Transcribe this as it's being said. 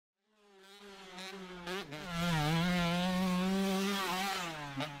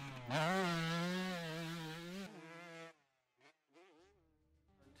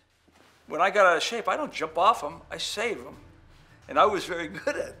when I got out of shape, I don't jump off them, I save them. And I was very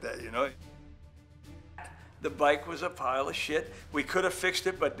good at that, you know. The bike was a pile of shit. We could have fixed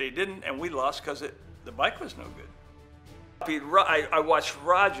it, but they didn't, and we lost because the bike was no good. I watched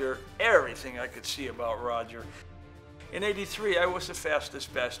Roger, everything I could see about Roger. In '83, I was the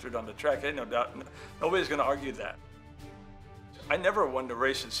fastest bastard on the track. Ain't no doubt, nobody's gonna argue that. I never won the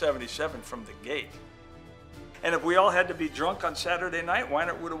race in '77 from the gate. And if we all had to be drunk on Saturday night,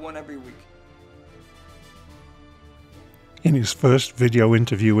 Weiner would have won every week. In his first video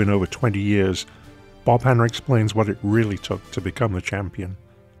interview in over 20 years, Bob Hannah explains what it really took to become the champion.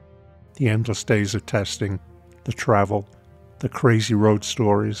 The endless days of testing, the travel, the crazy road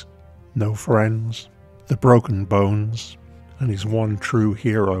stories, no friends, the broken bones, and his one true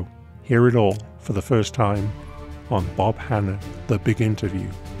hero. Hear it all for the first time on Bob Hannah, The Big Interview,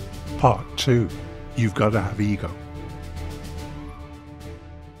 Part 2. You've got to have ego.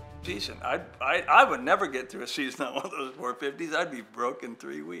 Season. I would never get through a season on one of those 450s. I'd be broke in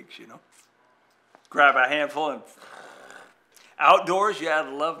 3 weeks, you know. Grab a handful and outdoors, yeah,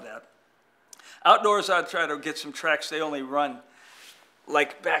 I'd love that. Outdoors, I'd try to get some tracks. They only run,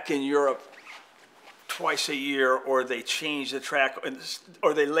 like back in Europe, twice a year, or they change the track,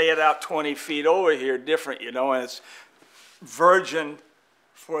 or they lay it out 20 feet over here different, you know, and it's virgin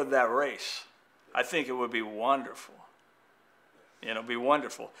for that race. I think it would be wonderful. You know, be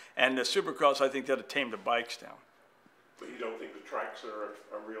wonderful. And the Supercross, I think that'll tame the bikes down. But you don't think the tracks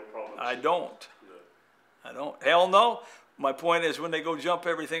are a real problem? I don't. No. I don't. Hell no. My point is, when they go jump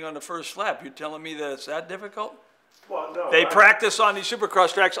everything on the first lap, you're telling me that it's that difficult? Well, no. They practice on these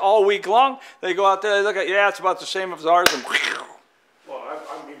Supercross tracks all week long. They go out there, they look at, yeah, it's about the same as ours, and well,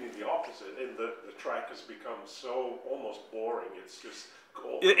 I'm meaning the opposite, in that the track has become so almost boring. It's just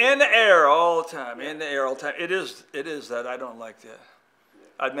cool. In the air all the time, in the air all the time. It is that. I don't like that.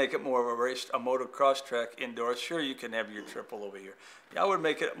 Yeah. I'd make it more of a race, a motocross track indoors. Sure, you can have your triple over here. Yeah, I would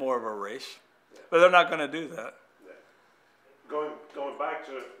make it more of a race, but they're not going to do that. Going back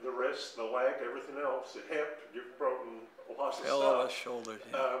to the wrist, the leg, everything else, the hip, you've broken lots of Hell stuff. of a shoulder,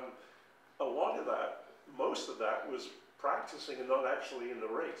 yeah. A lot of that, most of that was practicing and not actually in the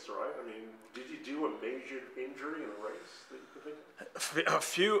race, right? I mean, did you do a major injury in a race that you could think of? A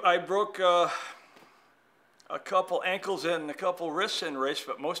few. I broke a couple ankles and a couple wrists in race,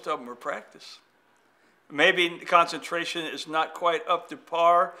 but most of them were practice. Maybe concentration is not quite up to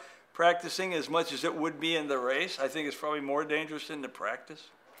par practicing as much as it would be in the race. I think it's probably more dangerous than the practice.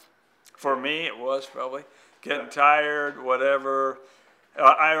 For me, it was probably. Getting tired, whatever.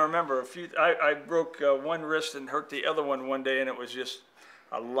 I remember I broke one wrist and hurt the other one day, and it was just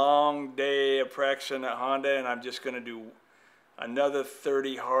a long day of practicing at Honda, and I'm just going to do another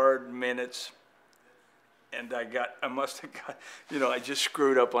 30 hard minutes. And I must have got, you know, I just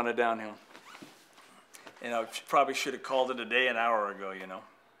screwed up on a downhill. And I probably should have called it a day an hour ago, you know.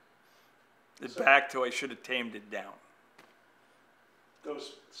 Back to I should have tamed it down.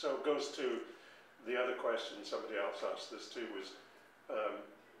 So it goes to the other question somebody else asked this too, was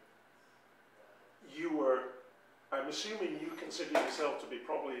I'm assuming you consider yourself to be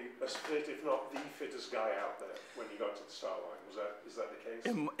probably as fit, if not the fittest guy out there when you got to the start line. Is that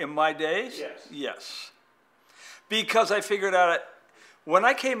the case? In my days? Yes. Yes. Because I figured out when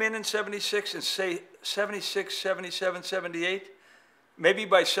I came in '76 and say 76, 77, 78, maybe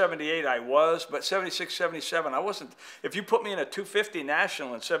by 78 I was, but 76, 77 I wasn't. If you put me in a 250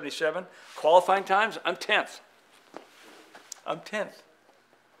 national in 77, qualifying times, I'm 10th. I'm 10th.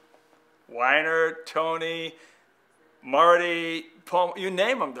 Weiner, Tony, Marty, Paul, you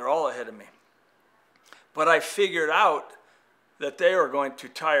name them, they're all ahead of me. But I figured out that they were going to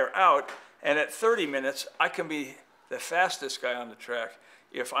tire out, and at 30 minutes, I can be the fastest guy on the track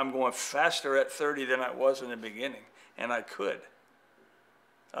if I'm going faster at 30 than I was in the beginning, and I could.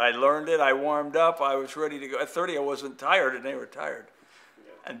 I learned it, I warmed up, I was ready to go. At 30, I wasn't tired, and they were tired.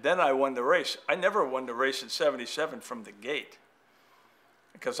 And then I won the race. I never won the race in 77 from the gate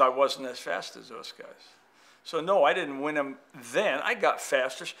because I wasn't as fast as those guys. So no, I didn't win them then. I got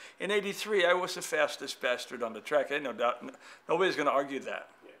faster. In '83, I was the fastest bastard on the track. Ain't no doubt. Nobody's going to argue that.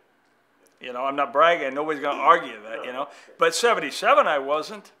 You know, I'm not bragging. Nobody's going to argue that, you know. But 77, I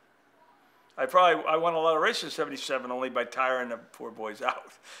wasn't. I won a lot of races in 77 only by tiring the poor boys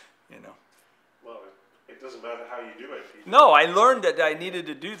out, you know. Well, it doesn't matter how you do it. No, I learned that I needed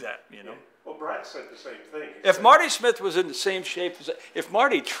to do that, you know. Yeah. Well, Brad said the same thing. If Marty Smith was in the same shape as, if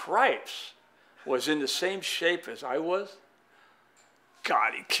Marty Tripes was in the same shape as I was,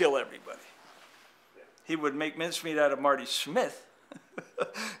 God, he'd kill everybody. Yeah. He would make mincemeat out of Marty Smith.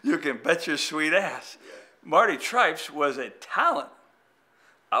 You can bet your sweet ass. Yeah. Marty Tripes was a talent.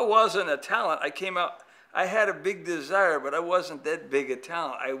 I wasn't a talent. I came out, I had a big desire, but I wasn't that big a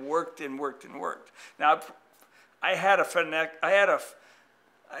talent. I worked and worked and worked. Now, I had a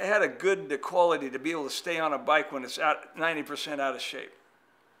good quality to be able to stay on a bike when it's 90% out of shape.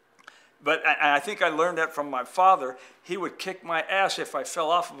 But I think I learned that from my father. He would kick my ass if I fell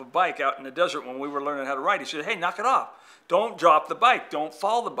off of a bike out in the desert when we were learning how to ride. He said, hey, knock it off. Don't drop the bike. Don't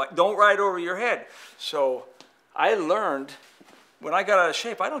fall the bike. Don't ride over your head. So I learned when I got out of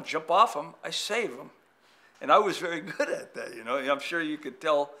shape, I don't jump off them. I save them. And I was very good at that, you know. I'm sure you could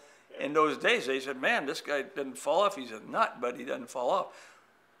tell in those days. They said, man, this guy doesn't fall off. He's a nut, but he doesn't fall off.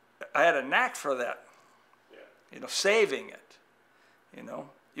 I had a knack for that, you know, saving it, you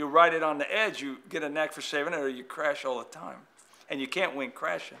know. You ride it on the edge, you get a knack for saving it, or you crash all the time. And you can't win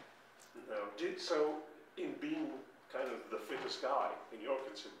crashing. No. So in being kind of the fittest guy, in your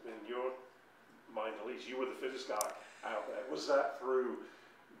mind at least, you were the fittest guy out there. Was that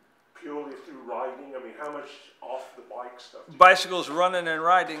purely through riding? I mean, how much off the bike stuff? Bicycles, running and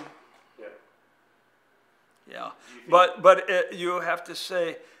riding. Yeah. Yeah. But you have to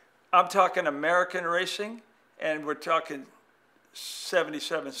say, I'm talking American racing, and we're talking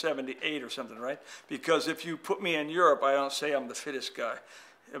 77, 78 or something, right? Because if you put me in Europe, I don't say I'm the fittest guy.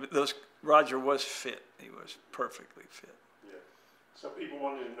 Roger was fit. He was perfectly fit. Yeah. So people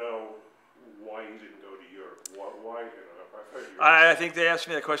wanted to know why you didn't go to Europe. Why, you know, I've heard you. I think they asked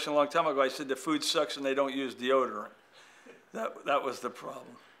me that question a long time ago. I said the food sucks and they don't use deodorant. That was the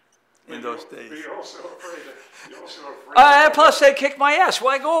problem in those days. But you're also afraid. Plus, they kick my ass.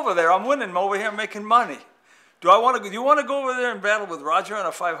 Why go over there? I'm winning. I'm over here making money. Do you want to go over there and battle with Roger on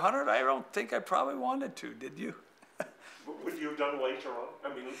a 500? I don't think I probably wanted to. Did you? Would you have done later on? I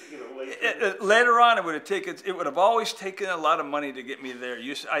mean, you know, later. Later on, it would have always taken a lot of money to get me there.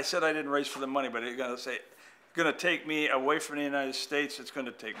 I said I didn't race for the money, but it's going to take me away from the United States. It's going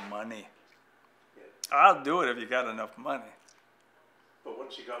to take money. Yeah. I'll do it if you got enough money. But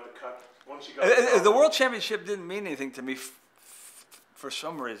once you got the cut, the World Championship didn't mean anything to me for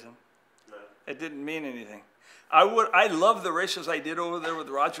some reason. No. It didn't mean anything. I love the races I did over there with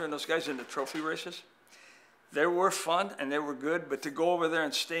Roger and those guys in the trophy races. They were fun and they were good, but to go over there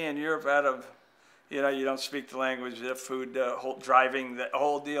and stay in Europe out of, you know, you don't speak the language, the food, driving, the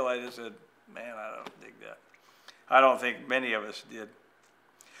whole deal, I just said, man, I don't dig that. I don't think many of us did.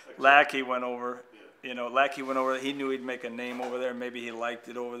 Lackey went over, you know, he knew he'd make a name over there, maybe he liked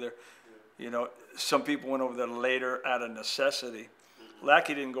it over there. You know, some people went over there later out of necessity.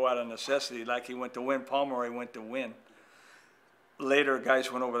 Lackey didn't go out of necessity. Lackey went to win. Pomeroy went to win. Later,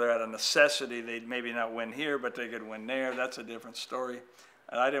 guys went over there out of necessity. They'd maybe not win here, but they could win there. That's a different story.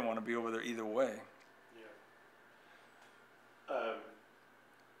 And I didn't want to be over there either way. Yeah.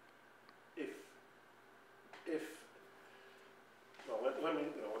 Let me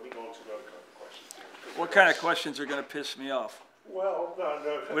go on to another kind of questions here. What kind of questions are going to piss me off? Well,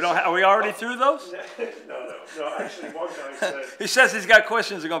 no. Are we already through those? No. Actually, one guy said. He says he's got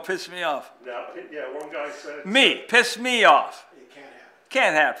questions that are going to piss me off. No, yeah, one guy said. Piss me off. It can't happen.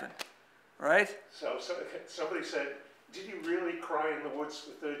 Can't happen, right? So somebody said, did you really cry in the woods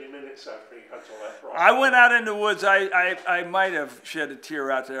for 30 minutes after you got to left? I went out in the woods. I might have shed a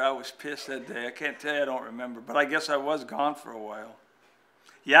tear out there. I was pissed that day. I can't tell you. I don't remember, but I guess I was gone for a while.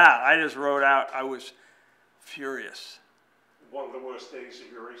 Yeah, I just rode out. I was furious. One of the worst days of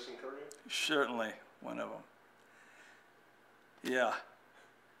your racing career? Certainly, one of them. Yeah,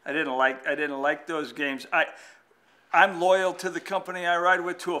 I didn't like those games. I'm loyal to the company I ride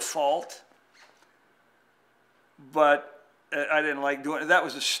with to a fault, but I didn't like doing it. That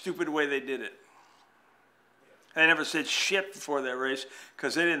was a stupid way they did it. I never said shit before that race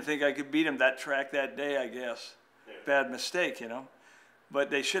because they didn't think I could beat them that track that day, I guess. Yeah. Bad mistake, you know. But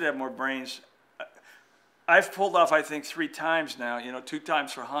they should have more brains. I've pulled off, I think, 3 times now, you know, 2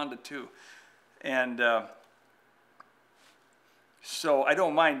 times for Honda, too. And so I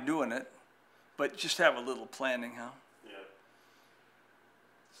don't mind doing it, but just have a little planning, huh?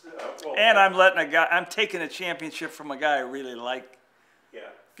 Yeah. And I'm taking a championship from a guy I really like. Yeah.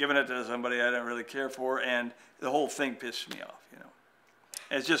 Giving it to somebody I don't really care for, and the whole thing pissed me off, you know.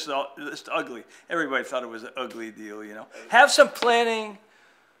 It's just ugly. Everybody thought it was an ugly deal, you know. Have some planning.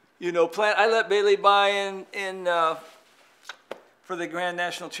 You know, I let Bailey buy in for the Grand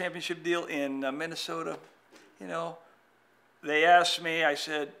National Championship deal in Minnesota. You know, they asked me. I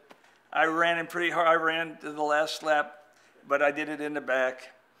said, I ran in pretty hard. I ran to the last lap, but I did it in the back.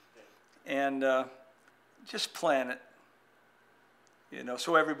 And just plan it, you know,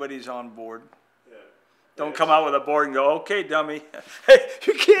 so everybody's on board. Yeah. Don't come out with a board and go, okay, dummy. Hey,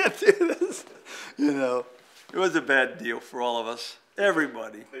 you can't do this. You know, it was a bad deal for all of us.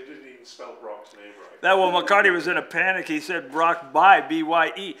 Everybody. They didn't even spell Brock's name right. That well, McCarty was in a panic. He said Brock Bye,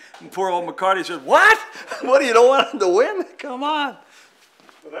 B-Y-E. And poor old McCarty said, what? What, you don't want him to win? Come on.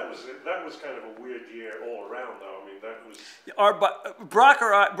 Well, that was kind of a weird year all around, though. I mean, that was... Brock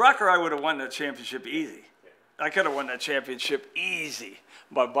or I would have won that championship easy. Yeah. I could have won that championship easy.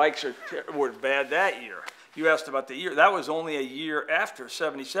 My bikes were bad that year. You asked about the year. That was only a year after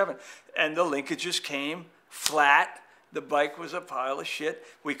 77. And the linkages came flat. The bike was a pile of shit.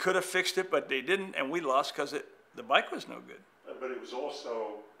 We could have fixed it, but they didn't, and we lost because the bike was no good. But it was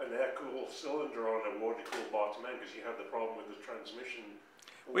also an air-cooled cylinder on a water-cooled bottom end because you had the problem with the transmission.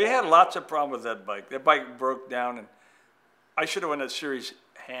 We had lots of problems with that bike. That bike broke down, and I should have won that series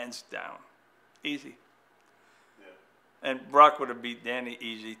hands down. Easy. Yeah. And Brock would have beat Danny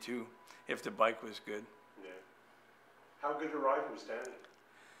easy, too, if the bike was good. Yeah. How good a rider was Danny?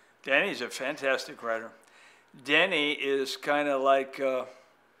 Danny's a fantastic rider. Denny is kind of like,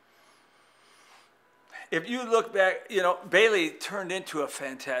 if you look back, you know, Bailey turned into a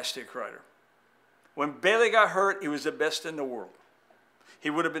fantastic rider. When Bailey got hurt, he was the best in the world. He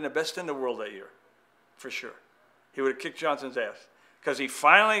would have been the best in the world that year, for sure. He would have kicked Johnson's ass because he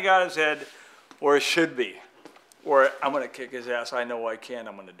finally got his head where it should be. Or I'm going to kick his ass. I know I can.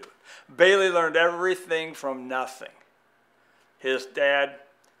 I'm going to do it. Bailey learned everything from nothing. His dad,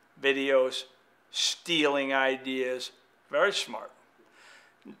 videos, stealing ideas, very smart.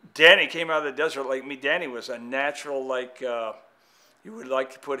 Danny came out of the desert like me. Danny was a natural, like, you would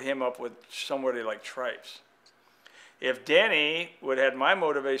like to put him up with somebody like Tripes. If Danny would have had my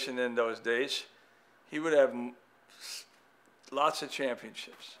motivation in those days, he would have lots of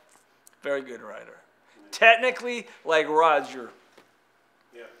championships. Very good rider. Technically, like Roger.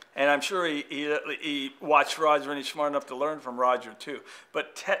 Yeah. And I'm sure he watched Roger and he's smart enough to learn from Roger too.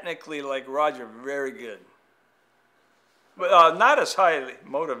 But technically, like Roger, very good. But not as highly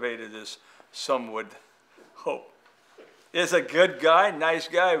motivated as some would hope. He's a good guy, nice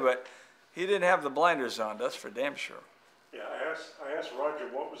guy, but he didn't have the blinders on, that's for damn sure. Yeah, I asked Roger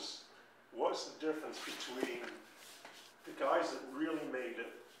what's the difference between the guys that really made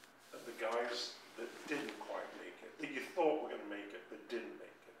it and the guys that didn't quite make it, that you thought were going to make it but didn't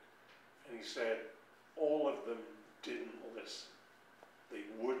make it. And he said all of them didn't listen. They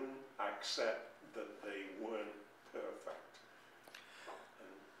wouldn't accept that they weren't perfect.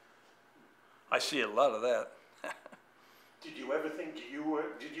 And I see a lot of that. did you ever think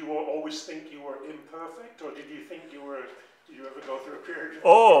did you always think you were imperfect, or did you ever go through a period of...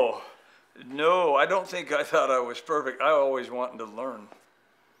 Oh, no, I don't think I thought I was perfect. I always wanted to learn.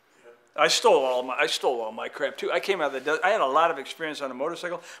 I stole all my crap too. I came out of the desert. I had a lot of experience on a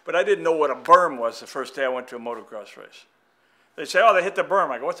motorcycle, but I didn't know what a berm was the first day I went to a motocross race. They say, oh, they hit the berm.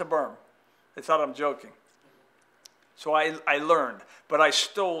 I go, what's a berm? They thought I'm joking. So I learned, but I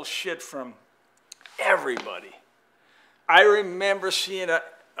stole shit from everybody. I remember seeing a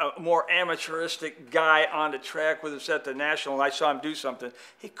more amateuristic guy on the track with us at the National, and I saw him do something.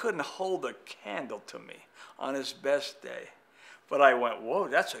 He couldn't hold a candle to me on his best day. But I went, whoa,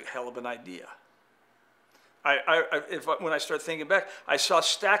 that's a hell of an idea. When I start thinking back, I saw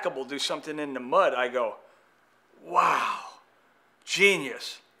Stackable do something in the mud. I go, wow,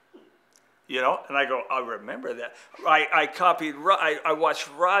 genius. You know, and I go, I remember that. I watched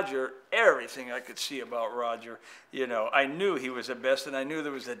Roger, everything I could see about Roger. You know, I knew he was the best, and I knew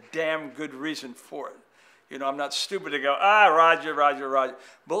there was a damn good reason for it. You know, I'm not stupid to go, Roger.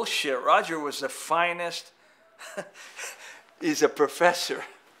 Bullshit, Roger was the finest. He's a professor.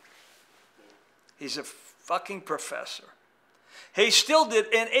 He's a fucking professor. He still did.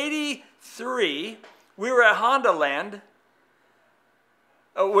 In '83, we were at Honda Land,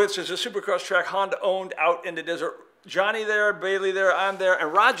 which is a supercross track Honda owned out in the desert. Johnny there, Bailey there, I'm there,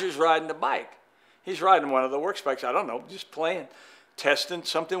 and Roger's riding the bike. He's riding one of the works bikes, I don't know, just playing, testing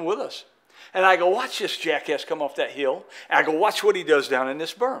something with us. And I go, watch this jackass come off that hill. And I go, watch what he does down in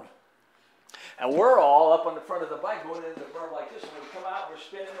this berm. And we're all up on the front of the bike going into the berm like this. And we come out, we're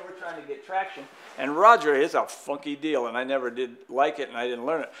spinning, and we're trying to get traction. And Roger is a funky deal, and I never did like it, and I didn't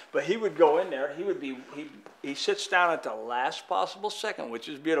learn it. But he would go in there. He sits down at the last possible second, which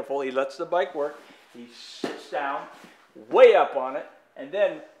is beautiful. He lets the bike work. He sits down way up on it. And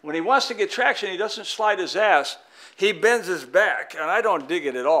then when he wants to get traction, he doesn't slide his ass. He bends his back, and I don't dig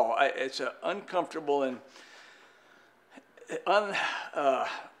it at all. It's uncomfortable and I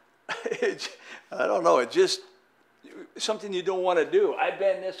don't know, it's just something you don't want to do. I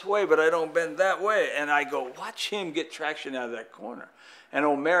bend this way, but I don't bend that way. And I go, watch him get traction out of that corner. And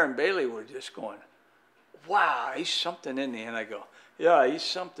O'Mare and Bailey were just going, wow, he's something in the end. I go, yeah, he's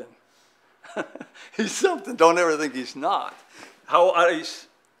something. He's something. Don't ever think he's not. I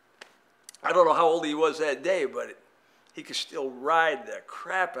don't know how old he was that day, but he could still ride the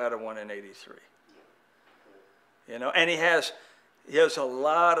crap out of one in '83. You know, and he has a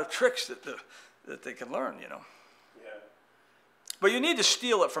lot of tricks that they can learn. You know. Yeah. But you need to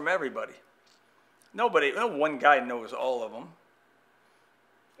steal it from everybody. No one guy knows all of them.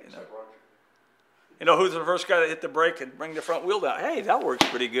 Except Roger. You know, who's the first guy to hit the brake and bring the front wheel down? Hey, that works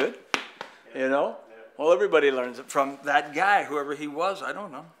pretty good. Yeah. You know? Yeah. Well, everybody learns it from that guy, whoever he was. I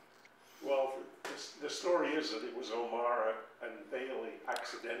don't know. Well, the story is that it was O'Mara and Bailey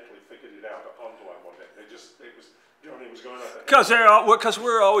accidentally figured it out at Honda one day. Johnny was going out there. Because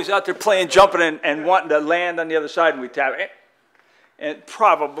we're always out there playing, jumping, and wanting to land on the other side, and we tap it. And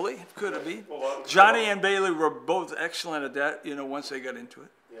probably, could it be? Well, Johnny and Bailey were both excellent at that, you know, once they got into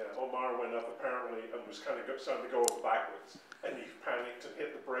it. Yeah, O'Mara went up apparently and was kind of starting to go over backwards. And he panicked and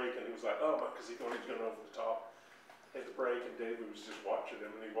hit the brake, and he was like, oh, because he thought he was going over the top. Hit the brake, and David was just watching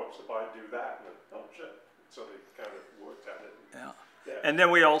him, and he watched the bike do that, and then, oh, shit. So they kind of worked at it. Yeah. And then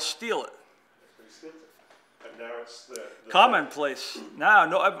we all steal it. He steals it. And now it's the commonplace. Now,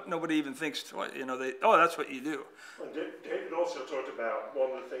 nobody even thinks, you know, that's what you do. Well, David also talked about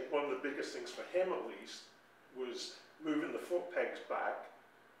one of the biggest things for him, at least, was moving the foot pegs back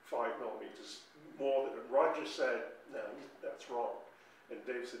 5 millimeters more than Roger said. No, that's wrong. And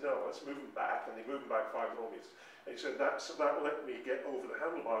Dave said, no, let's move them back, and they moved them back 5 millimeters. And he said that let me get over the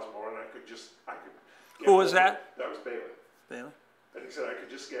handlebars more, and I could get Who was that? That was Bailey. Bailey. And he said I could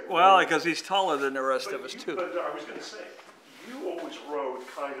just get. Well, because he's taller than the rest of us too. But I was going to say, you always rode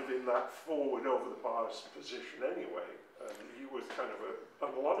kind of in that forward over the bars position anyway. You were kind of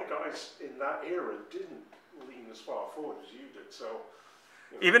and a lot of guys in that era didn't lean as far forward as you did. So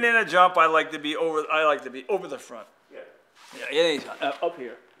you know. Even in a jump, I like to be over the front. Yeah. Yeah, up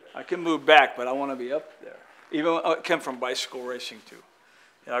here. Yeah. I can move back, but I want to be up there. Even I came from bicycle racing too.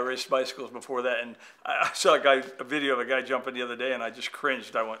 I raced bicycles before that, and I saw a video of a guy jumping the other day, and I just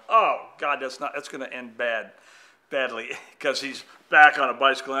cringed. I went, "Oh God, that's going to end badly," because he's back on a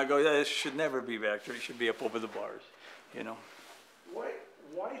bicycle. And I go, "Yeah, this should never be back there. It should be up over the bars," you know.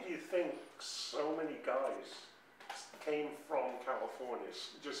 Why do you think so many guys came from California,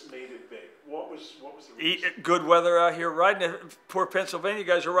 just made it big? What was the reason? Good weather out here, riding. Poor Pennsylvania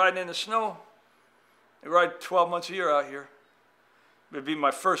guys are riding in the snow. They ride 12 months a year out here. It'd be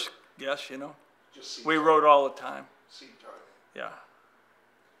my first guess, you know. We rode all the time. Seed time. Yeah.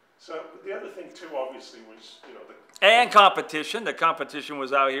 So the other thing too, obviously, was and competition. The competition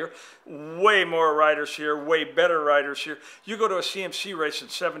was out here. Way more riders here. Way better riders here. You go to a CMC race in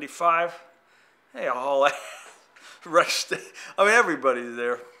 '75. Hey, all that race. I mean, everybody's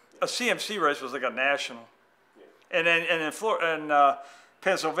there. A CMC race was like a national. Yeah. And then in Florida and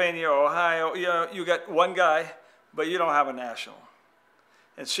Pennsylvania, Ohio, you know, you got one guy, but you don't have a national.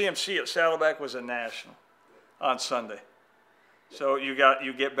 And CMC at Saddleback was a national on Sunday. So you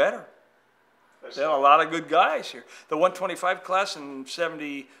get better. There are a lot of good guys here. The 125 class in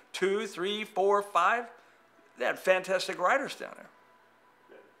 72, 3, 4, 5, they had fantastic riders down there.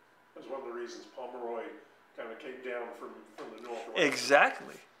 Yeah. That's one of the reasons Pomeroy kind of came down from the northwest.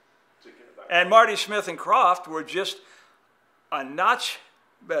 Exactly. And Marty Smith and Croft were just a notch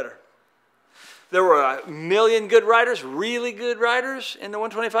better. There were a million good riders, really good riders in the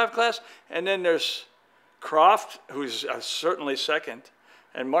 125 class, and then there's Croft, who's certainly second,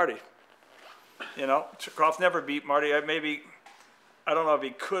 and Marty. You know, Croft never beat Marty. Maybe, I don't know if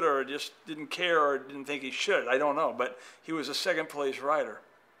he could or just didn't care or didn't think he should. I don't know, but he was a second place rider.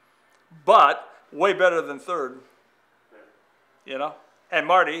 But way better than third, you know, and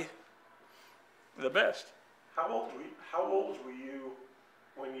Marty, the best. How old were you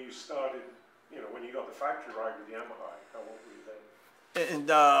when you started? You know, when you got the factory ride with the Yamaha, how old were you then? In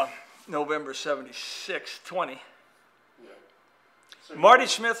November '76, 20. Yeah. So Marty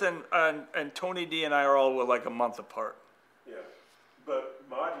Smith and Tony D and I are all like a month apart. Yeah, but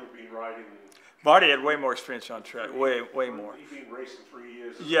Marty had been riding. Marty had way more experience on track, way more. He'd been racing 3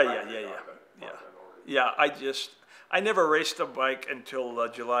 years. Yeah. I never raced a bike until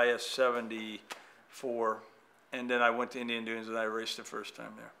July of '74, and then I went to Indian Dunes and I raced the first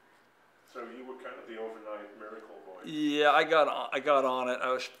time there. So you were kind of the overnight miracle boy. Yeah, I got on it.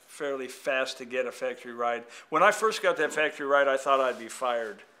 I was fairly fast to get a factory ride. When I first got that factory ride, I thought I'd be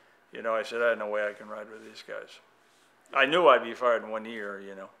fired. You know, I said, I had no way I can ride with these guys. I knew I'd be fired in 1 year,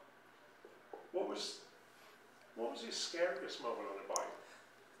 you know. What was your scariest moment on a bike?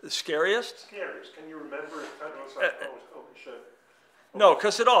 The scariest? Scariest. Can you remember it? Kind of like, holy shit. No,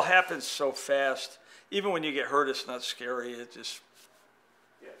 because it all happens so fast. Even when you get hurt, it's not scary. It just...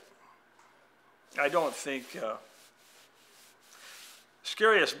 I don't think,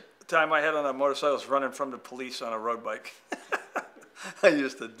 Scariest time I had on a motorcycle was running from the police on a road bike. I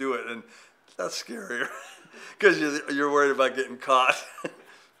used to do it, and that's scarier because you're worried about getting caught.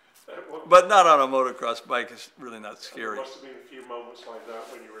 But not on a motocross bike. It's really not scary. There must have been a few moments like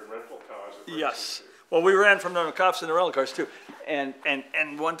that when you were in rental cars. Yes. Well, we ran from the cops in the rental cars too. And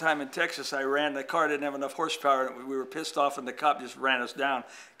one time in Texas, I ran, the car didn't have enough horsepower, and we were pissed off, and the cop just ran us down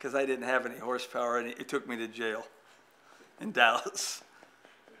because I didn't have any horsepower, and it took me to jail in Dallas.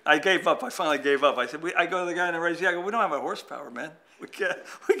 I gave up. I finally gave up. I said, I go to the guy in the race, I go, we don't have a horsepower, man. We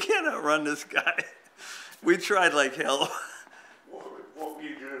can't outrun this guy. We tried like hell. What were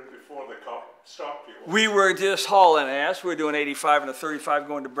you doing before the cop stopped you? We were just hauling ass. We were doing 85 and a 35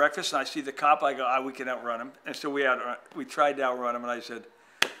 going to breakfast, and I see the cop. I go, we can outrun him. And so we tried to outrun him, and I said,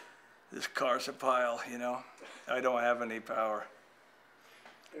 this car's a pile, you know. I don't have any power.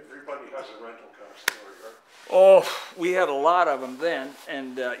 Everybody has a rental car story, right? Oh, we had a lot of them then,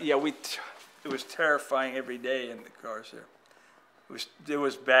 and yeah, it was terrifying every day in the cars there. It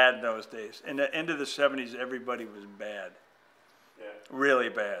was bad in those days. In the end of the 70s, everybody was bad. Yeah. Really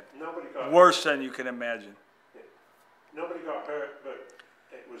bad. Nobody got worse than you can imagine. Yeah. Nobody got hurt, but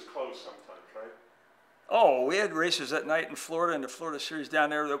it was close sometimes, right? Oh, we had races at night in Florida, in the Florida Series down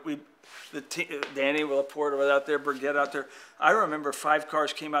there. Danny Laporte was out there, Burgett out there. I remember 5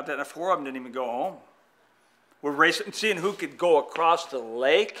 cars came out there, and 4 of them didn't even go home. We're racing, seeing who could go across the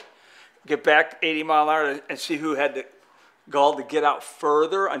lake, get back 80 mile an hour, and see who had the gall to get out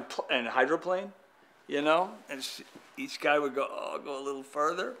further and hydroplane, you know? And each guy would go, go a little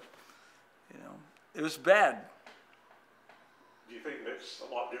further. You know, it was bad. Do you think that's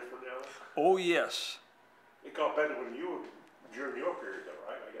a lot different now? Oh, yes. It got better when during your period, though,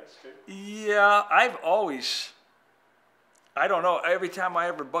 right? I guess, too. Yeah, I've always, I don't know, every time I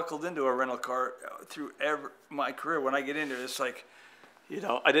ever buckled into a rental car through my career, when I get into it, it's like, you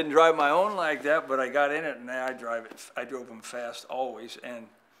know, I didn't drive my own like that, but I got in it, and I drove them fast always, and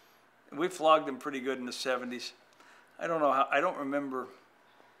we flogged them pretty good in the 70s. I don't know how, I don't remember.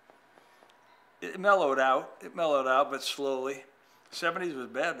 It mellowed out, but slowly. 70s was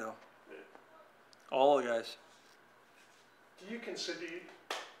bad, though. Yeah. All the guys. Do you consider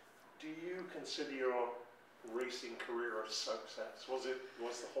your racing career a success? Was the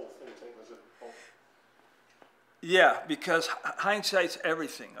whole thing? Was it? Yeah, because hindsight's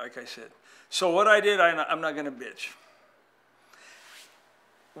everything, like I said. So what I did, I'm not going to bitch.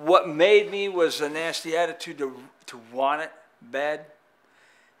 What made me was a nasty attitude to want it bad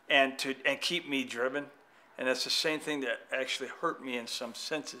and keep me driven. And that's the same thing that actually hurt me in some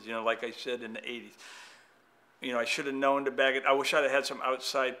senses, you know, like I said in the 80s. You know, I should have known to bag it. I wish I'd have had some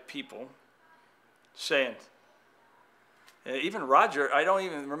outside people saying, even Roger, I don't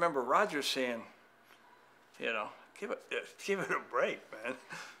even remember Roger saying, you know, give it a break, man.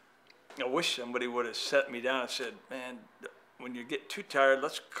 I wish somebody would have set me down and said, man, when you get too tired,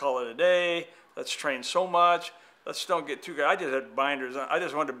 let's call it a day. Let's train so much. Let's don't get too good. I just had binders on. I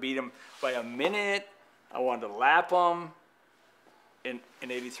just wanted to beat them by a minute. I wanted to lap them. In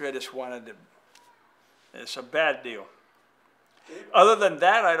 83, I just wanted to. It's a bad deal. Other than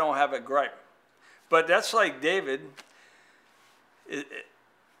that, I don't have a gripe. But that's like David.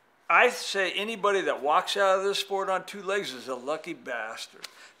 I say anybody that walks out of this sport on 2 legs is a lucky bastard.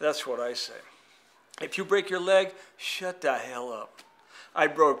 That's what I say. If you break your leg, shut the hell up. I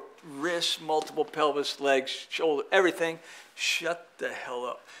broke wrists, multiple pelvis, legs, shoulder, everything. Shut the hell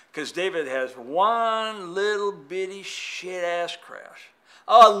up. Because David has one little bitty shit-ass crash.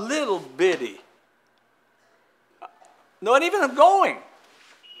 A little bitty. Not even going.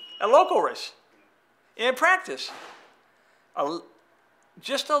 A local race. In practice.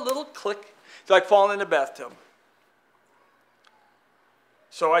 Just a little click. It's like falling in the bathtub.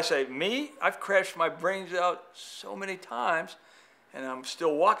 So I say, I've crashed my brains out so many times, and I'm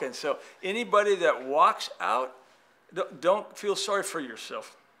still walking. So anybody that walks out, don't feel sorry for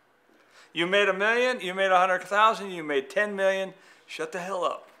yourself. You made $1 million, you made 100,000, you made 10 million, shut the hell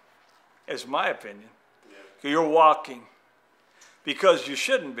up, is my opinion. Yeah. You're walking. Because you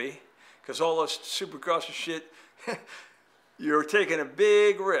shouldn't be, because all this Supercross and shit, you're taking a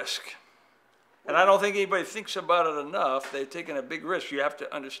big risk. And I don't think anybody thinks about it enough. They're taking a big risk. You have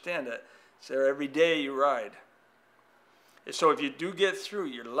to understand that. It's there every day you ride. And so if you do get through,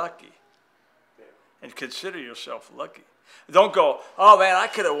 you're lucky. Yeah. And consider yourself lucky. Don't go, oh man, I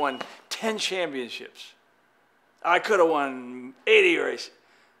could have won 10 championships. I could have won 80 races.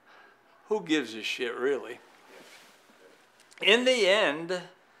 Who gives a shit, really? In the end,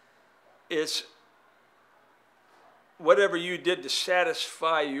 it's whatever you did to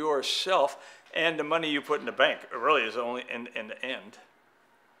satisfy yourself and the money you put in the bank. It really is only in the end.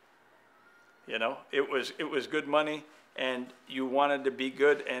 You know, it was good money, and you wanted to be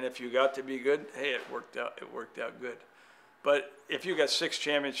good, and if you got to be good, hey, it worked out good. But if you got 6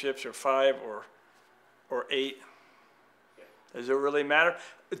 championships or 5 or 8, does it really matter?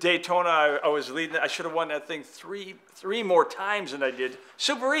 Daytona, I was leading. I should have won that thing three more times than I did.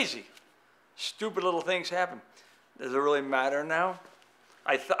 Super easy. Stupid little things happen. Does it really matter now?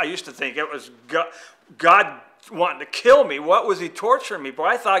 I used to think it was God wanting to kill me. What was he torturing me? But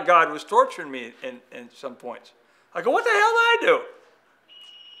I thought God was torturing me in some points. I go, what the hell did I do?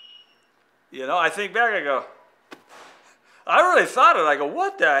 You know, I think back, I go, I really thought it. I go,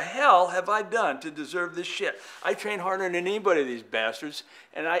 what the hell have I done to deserve this shit? I train harder than anybody of these bastards,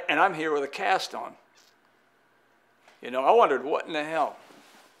 and I'm here with a cast on. You know, I wondered, what in the hell?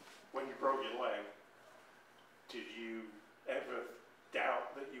 When you broke your leg, did you ever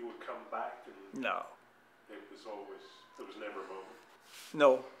doubt that you would come back? And No. There was never a moment.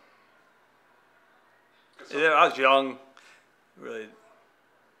 No. Yeah, I was young, really.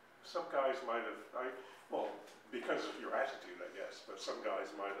 Some guys might have, well, because of your attitude, I guess, but some guys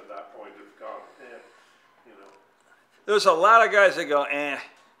might at that point have gone, you know. There's a lot of guys that go,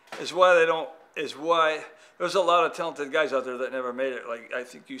 there's a lot of talented guys out there that never made it. Like, I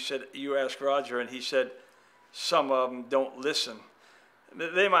think you asked Roger, and he said some of them don't listen.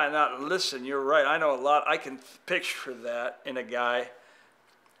 They might not listen, you're right. I know a lot, I can picture that in a guy,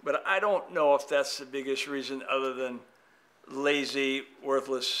 but I don't know if that's the biggest reason other than lazy,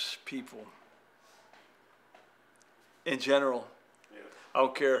 worthless people. In general, I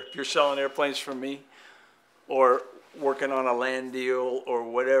don't care if you're selling airplanes for me or working on a land deal or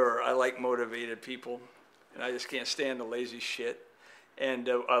whatever. I like motivated people, and I just can't stand the lazy shit. And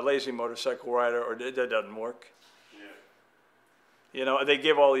a lazy motorcycle rider, or that doesn't work. Yeah. You know, they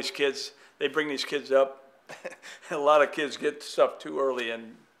give all these kids, they bring these kids up. A lot of kids get stuff too early,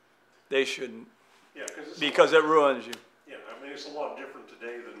 and they shouldn't. Yeah, because it ruins you. Yeah, I mean, it's a lot different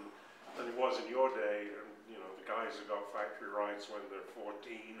today than it was in your day. Guys who got factory rights when they're 14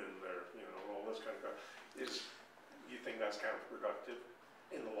 and they're, you know, all this kind of stuff. You think that's counterproductive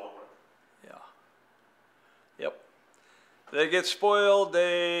in the long run? Yeah. Yep. They get spoiled.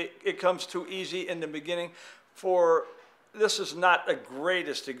 It comes too easy in the beginning. This is not the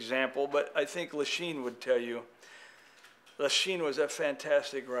greatest example, but I think Lachine would tell you. Lachine was a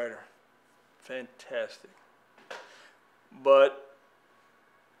fantastic rider. Fantastic. But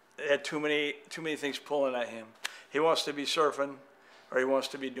it had too many things pulling at him. He wants to be surfing, or he wants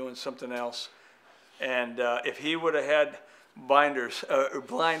to be doing something else. And if he would have had blinders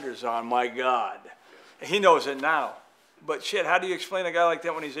on, my God, he knows it now. But shit, how do you explain a guy like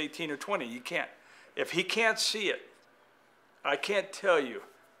that when he's 18 or 20? You can't. If he can't see it, I can't tell you.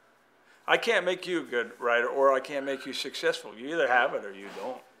 I can't make you a good rider, or I can't make you successful. You either have it or you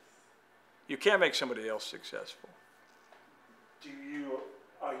don't. You can't make somebody else successful.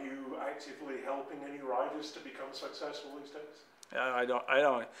 Are you actively helping any riders to become successful these days?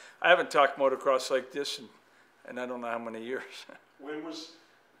 I haven't talked motocross like this in I don't know how many years.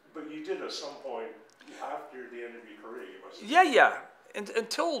 But you did at some point after the end of your career, you must have. Yeah.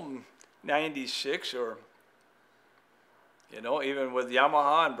 Until 96, or, you know, even with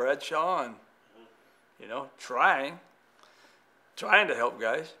Yamaha and Bradshaw and, you know, trying to help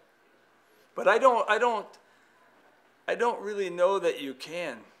guys. But I don't really know that you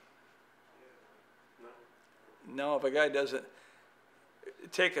can. No, if a guy doesn't,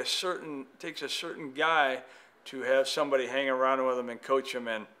 it takes a certain guy to have somebody hang around with him and coach him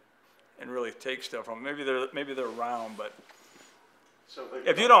and really take stuff from him. Maybe they're around, but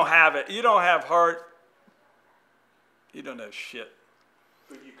if you don't have it, you don't have heart, you don't have shit.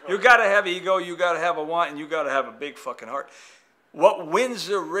 You got to have ego, you got to have a want, and you got to have a big fucking heart. What wins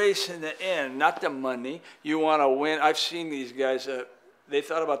the race in the end, not the money. You want to win. I've seen these guys, they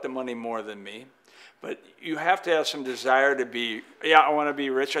thought about the money more than me. But you have to have some desire to be, I want to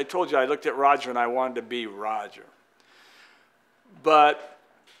be rich. I told you I looked at Roger and I wanted to be Roger. But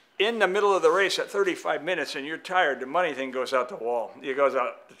in the middle of the race at 35 minutes and you're tired, the money thing goes out the wall. It goes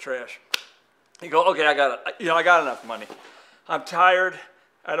out the trash. You go, okay, I got enough money. I'm tired.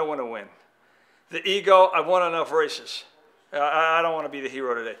 I don't want to win. The ego, I've won enough races. I don't want to be the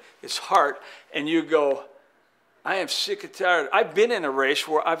hero today. It's heart, and you go, I am sick and tired. I've been in a race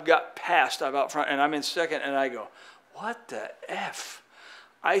where I've got passed, I'm out front, and I'm in second, and I go, what the F?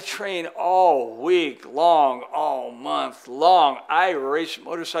 I train all week long, all month long. I race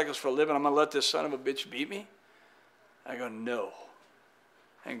motorcycles for a living. I'm going to let this son of a bitch beat me? I go, no,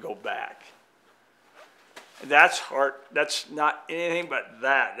 and go back. That's heart. That's not anything but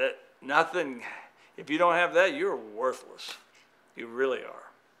that. Nothing. If you don't have that, you're worthless. You really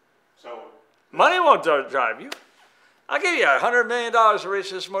are. So Money won't drive you. I'll give you $100 million to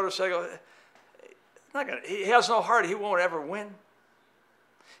race this motorcycle. Not gonna, he has no heart. He won't ever win.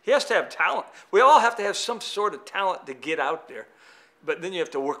 He has to have talent. We all have to have some sort of talent to get out there. But then you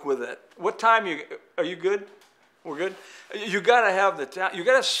have to work with it. What time are you good? We're good? You got to have the talent. You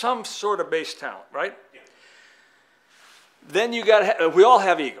got to have some sort of base talent, right? Yeah. Then you got to have, we all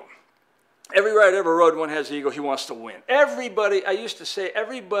have ego. Every rider ever rode one has ego. He wants to win. Everybody, I used to say,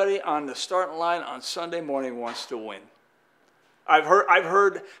 everybody on the starting line on Sunday morning wants to win. I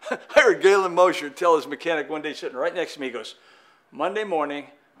heard Galen Mosher tell his mechanic one day sitting right next to me, he goes, Monday morning,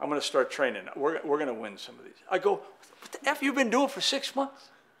 I'm going to start training. We're going to win some of these. I go, what the F have you been doing for 6 months?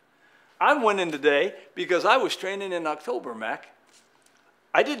 I'm winning today because I was training in October, Mac.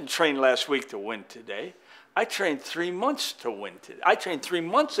 I didn't train last week to win today. I trained 3 months to win today. I trained 3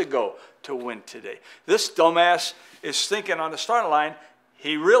 months ago to win today. This dumbass is thinking on the starting line,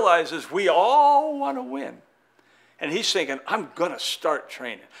 he realizes we all want to win. And he's thinking, I'm going to start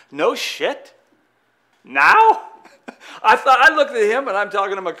training. No shit. Now? I looked at him and I'm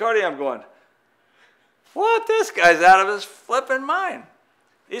talking to McCarty. I'm going, what? This guy's out of his flipping mind.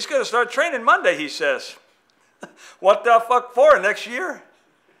 He's going to start training Monday, he says. What the fuck for next year?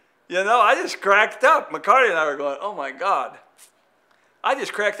 You know, I just cracked up. McCarty and I were going, oh my God. I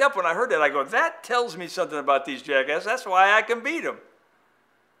just cracked up when I heard that. I go, that tells me something about these jackasses. That's why I can beat them.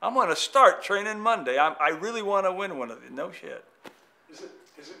 I'm going to start training Monday. I really want to win one of these. No shit. Is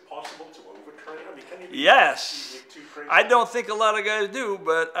it possible to overtrain? I mean, can you be yes. too crazy? I don't think a lot of guys do,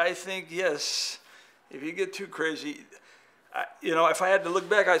 but I think, yes, if you get too crazy, you know, if I had to look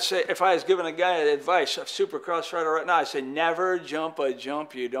back, I'd say, if I was giving a guy advice, a supercross rider right now, I'd say, never jump a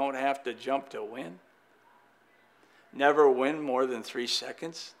jump you don't have to jump to win. Never win more than 3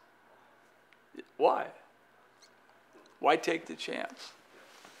 seconds. Why? Why take the chance?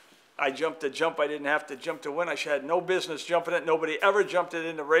 I jumped a jump I didn't have to jump to win. I had no business jumping it. Nobody ever jumped it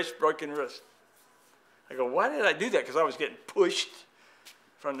in the race, broken wrist. I go, why did I do that? Because I was getting pushed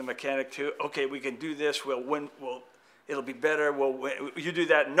from the mechanic to, okay, we can do this. We'll win. It'll be better. We'll win. You do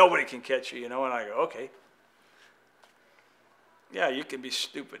that, nobody can catch you, you know. And I go, okay. Yeah, you can be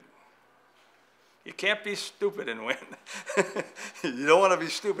stupid. You can't be stupid and win. You don't want to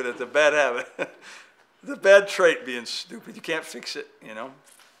be stupid. It's a bad habit. It's a bad trait, being stupid. You can't fix it, you know.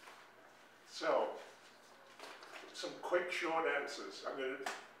 So, some quick, short answers.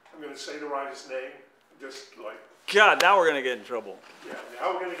 I'm gonna say the rider's name, just like. God, now we're gonna get in trouble. Yeah,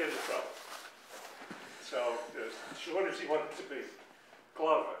 now we're gonna get in trouble. So, as short as you want it to be.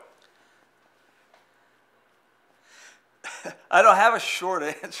 Glover. I don't have a short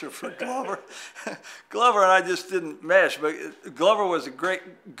answer for Glover. Glover and I just didn't mesh, but Glover was a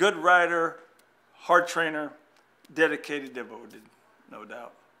good rider, hard trainer, dedicated, devoted, no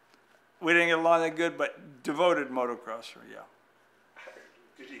doubt. We didn't get along that good, but devoted motocrosser, yeah.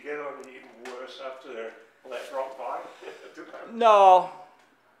 Did you get on even worse after that dropped by?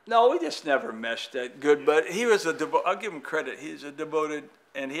 No, we just never meshed that good, but he was I'll give him credit, he's a devoted,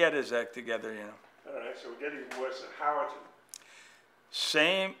 and he had his act together, you know. All right, so we're getting worse at Howerton.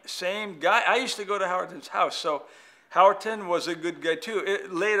 Same guy. I used to go to Howerton's house, so Howerton was a good guy too.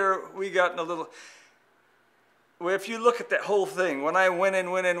 Later, we got in a little. Well, if you look at that whole thing, when I win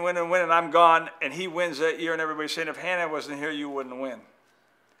and I'm gone, and he wins that year, and everybody's saying, if Hannah wasn't here, you wouldn't win.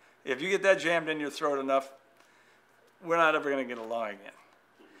 If you get that jammed in your throat enough, we're not ever going to get along again.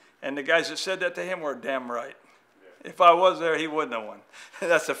 And the guys that said that to him were damn right. If I was there, he wouldn't have won.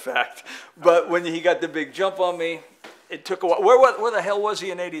 That's a fact. But when he got the big jump on me, it took a while. Where the hell was he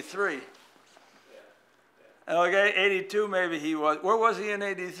in '83? Okay, 82 maybe he was. Where was he in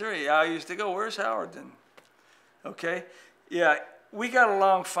 '83? I used to go, where's Howerton? Okay, yeah, we got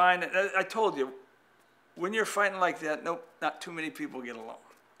along fine. I told you, when you're fighting like that, nope, not too many people get along.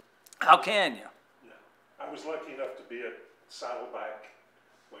 How can you? Yeah. I was lucky enough to be at Saddleback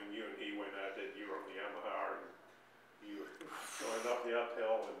when you and he went at it. You were on the Yamaha and you were going up the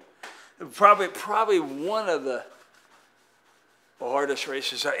uphill. And probably one of the hardest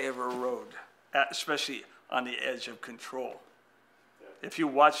races I ever rode, especially on the edge of control. Yeah. If you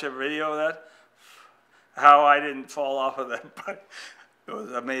watch a video of that, how I didn't fall off of that bike, it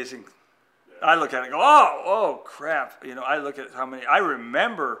was amazing. Yeah. I look at it and go, oh crap. You know, I look at how many, I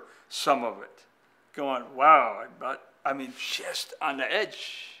remember some of it going, wow, but I mean, just on the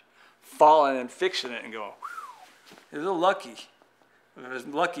edge, falling and fixing it and going, whew. It was lucky. It was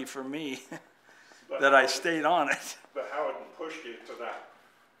lucky for me that I stayed on it. But Howard pushed you to that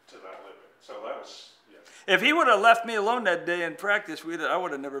limit. So that was, yeah. If he would have left me alone that day in practice, I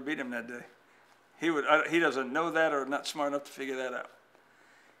would have never beat him that day. He doesn't know that or not smart enough to figure that out.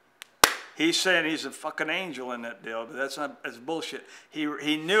 He's saying he's a fucking angel in that deal, but that's bullshit.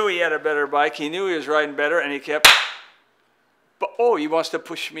 He knew he had a better bike. He knew he was riding better, and he kept. But he wants to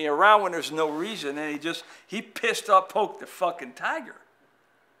push me around when there's no reason, and he pissed off, poked the fucking tiger.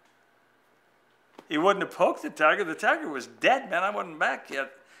 He wouldn't have poked the tiger. The tiger was dead, man. I wasn't back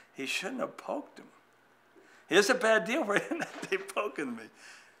yet. He shouldn't have poked him. Here's a bad deal for him that they poking me.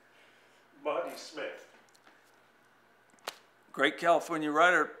 Marty Smith. Great California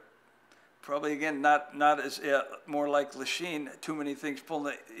rider. Probably, again, not as, more like Lachine. Too many things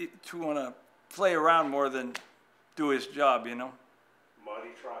pulling, to want to play around more than do his job, you know. Marty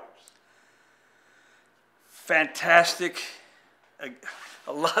Tribes. Fantastic.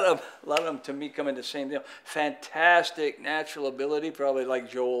 A lot of them to me come in the same deal. Fantastic natural ability, probably like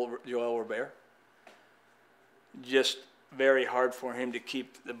Joel Robert. Just very hard for him to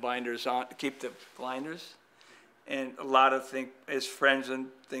keep the binders on, keep the blinders, and a lot of his friends and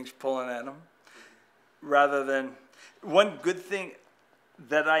things pulling at him. Rather than one good thing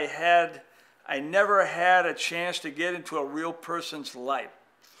that I never had a chance to get into a real person's life.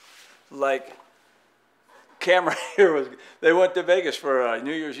 Like Cameron here they went to Vegas for a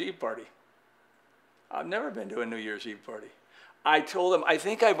New Year's Eve party. I've never been to a New Year's Eve party. I told him, I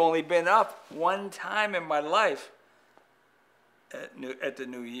think I've only been up one time in my life at the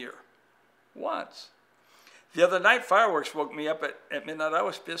New Year. Once. The other night, fireworks woke me up at midnight. I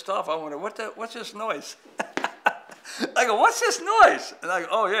was pissed off. I wondered, what's this noise? I go, what's this noise? And I go,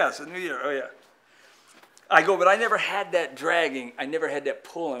 oh, yeah, it's a New Year. Oh, yeah. I go, but I never had that dragging. I never had that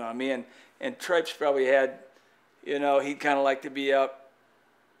pulling on me. And Tripes probably had, you know, he'd kind of like to be out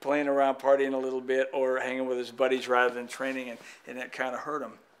playing around, partying a little bit, or hanging with his buddies rather than training, and that kind of hurt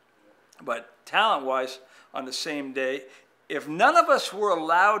him. But talent-wise, on the same day, if none of us were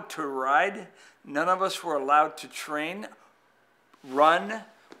allowed to ride, none of us were allowed to train, run,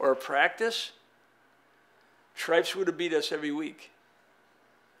 or practice, Tripes would have beat us every week.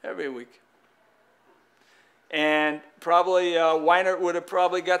 Every week. And probably Weinert would have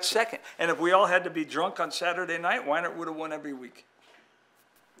probably got second. And if we all had to be drunk on Saturday night, Weinert would have won every week.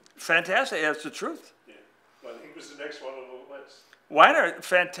 Fantastic. That's the truth. Yeah. Well, he was the next one on the list. Weinert,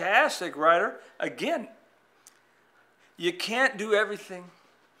 fantastic rider. Again, you can't do everything.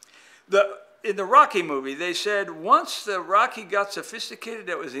 In the Rocky movie, they said once the Rocky got sophisticated,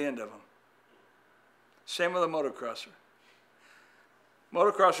 that was the end of him. Same with a motocrosser.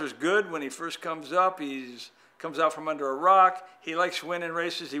 Motocrosser's good when he first comes up. He comes out from under a rock. He likes winning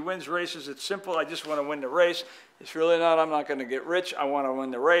races. He wins races. It's simple. I just want to win the race. It's really not, I'm not going to get rich. I want to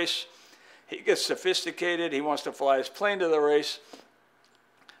win the race. He gets sophisticated. He wants to fly his plane to the race,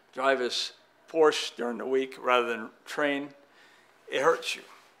 drive his Porsche during the week rather than train. It hurts you.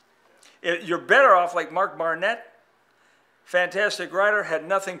 You're better off like Mark Barnett. Fantastic rider, had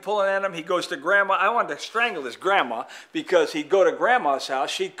nothing pulling at him. He goes to grandma. I wanted to strangle his grandma because he'd go to grandma's house.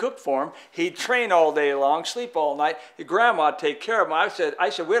 She'd cook for him. He'd train all day long, sleep all night. His grandma'd take care of him. I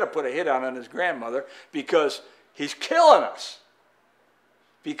said, we had to put a hit on his grandmother because he's killing us.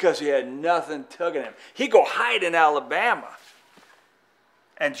 Because he had nothing tugging him. He'd go hide in Alabama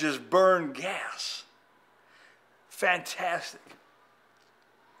and just burn gas. Fantastic.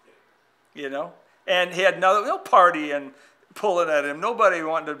 You know? And he had no party and pulling at him. Nobody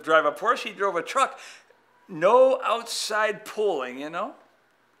wanted to drive a Porsche. He drove a truck. No outside pulling, you know?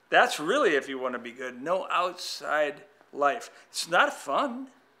 That's really if you want to be good. No outside life. It's not fun.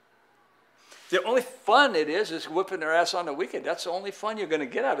 The only fun it is whipping their ass on the weekend. That's the only fun you're going to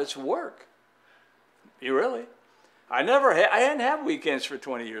get out of it. It's work. You really? I hadn't had weekends for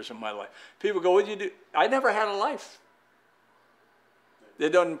 20 years of my life. People go, what'd you do? I never had a life. They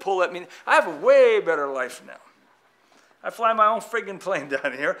don't pull at me. I have a way better life now. I fly my own friggin' plane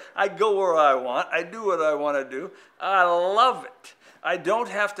down here. I go where I want. I do what I want to do. I love it. I don't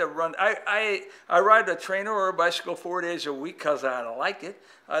have to run. I ride a trainer or a bicycle 4 days a week because I like it.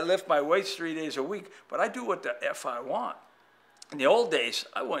 I lift my weights 3 days a week, but I do what the F I want. In the old days,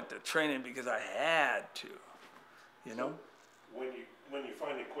 I went to training because I had to, you know? So when you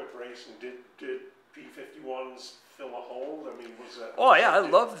finally quit racing, did P51s fill a hole? I mean, was that? Oh yeah, I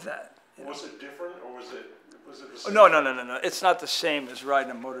loved that. Was it different, or was it the same? No. It's not the same as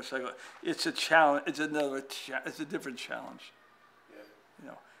riding a motorcycle. It's a challenge. It's a different challenge.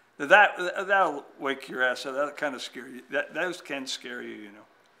 Yeah. You know, that'll wake your ass up. That'll kind of scare you. Those can scare you, you know.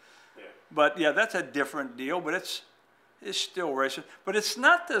 Yeah. But yeah, that's a different deal. But it's still racing. But it's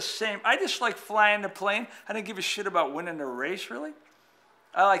not the same. I just like flying the plane. I didn't give a shit about winning the race, really.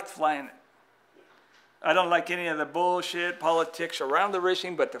 I liked flying it. I don't like any of the bullshit politics around the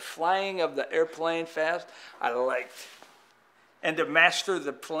racing, but the flying of the airplane fast, I liked. And to master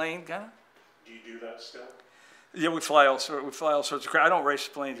the plane, kind of, Do you do that still? Yeah, we fly all sorts of crap. I don't race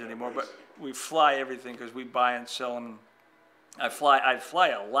planes anymore, but we fly everything because we buy and sell them. I fly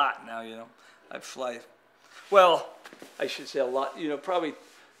a lot now, you know. I fly, well, I should say a lot, you know, probably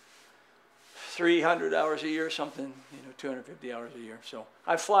 300 hours a year or something, you know, 250 hours a year. So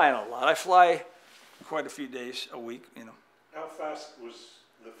I fly a lot. I fly quite a few days a week, you know. How fast was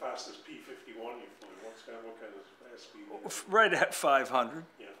the fastest P-51 you flew? What kind of fast speed? Right at 500.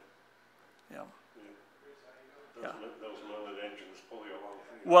 Yeah. Yeah. Those Merlin engines pull you along.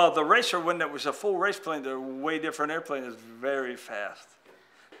 Well, the racer, when it was a full race plane, the way different airplane is very fast.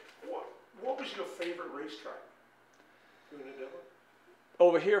 What was your favorite racetrack?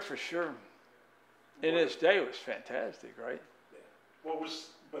 Over here for sure. In its day, it was fantastic, right? What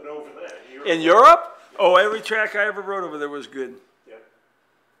was, but over there? In Europe? Oh, every track I ever rode over there was good.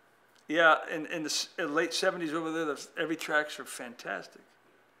 Yeah, in the late 70s over there, every tracks are fantastic.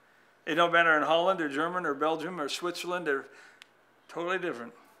 It don't matter in Holland or Germany or Belgium or Switzerland, they're totally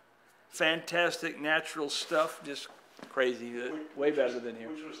different. Fantastic natural stuff, just crazy, way better than here.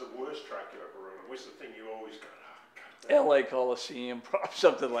 Which was the worst track you ever rode? What's the thing you always got? Oh, LA Coliseum,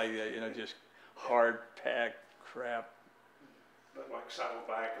 something like that, you know, just hard packed crap. But like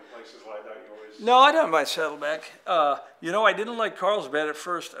Saddleback and places like that, you always... No, I don't mind Saddleback. You know, I didn't like Carlsbad at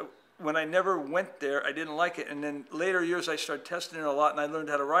first. When I never went there, I didn't like it. And then later years, I started testing it a lot, and I learned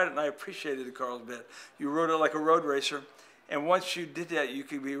how to ride it, and I appreciated the Carlsbad. You rode it like a road racer, and once you did that, you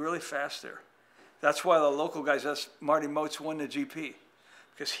could be really fast there. That's why the local guys, that's Marty Moats won the GP,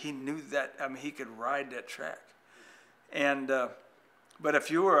 because he knew that, I mean, he could ride that track. And, but if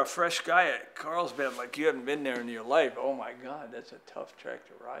you were a fresh guy at Carlsbad, like you hadn't been there in your life, oh my God, that's a tough track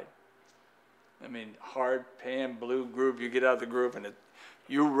to ride. I mean, hard pan, blue groove, you get out of the groove, and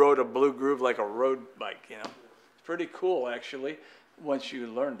you rode a blue groove like a road bike, you know. It's pretty cool, actually, once you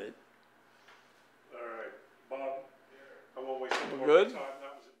learned it. All right, Bob, I won't waste any more Good. time.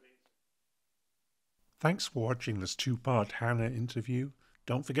 That was amazing. Thanks for watching this two-part Hannah interview.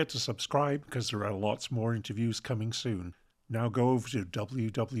 Don't forget to subscribe because there are lots more interviews coming soon. Now go over to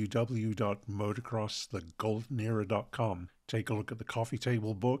www.motocrossthegoldenera.com. Take a look at the coffee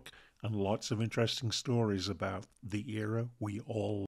table book and lots of interesting stories about the era we all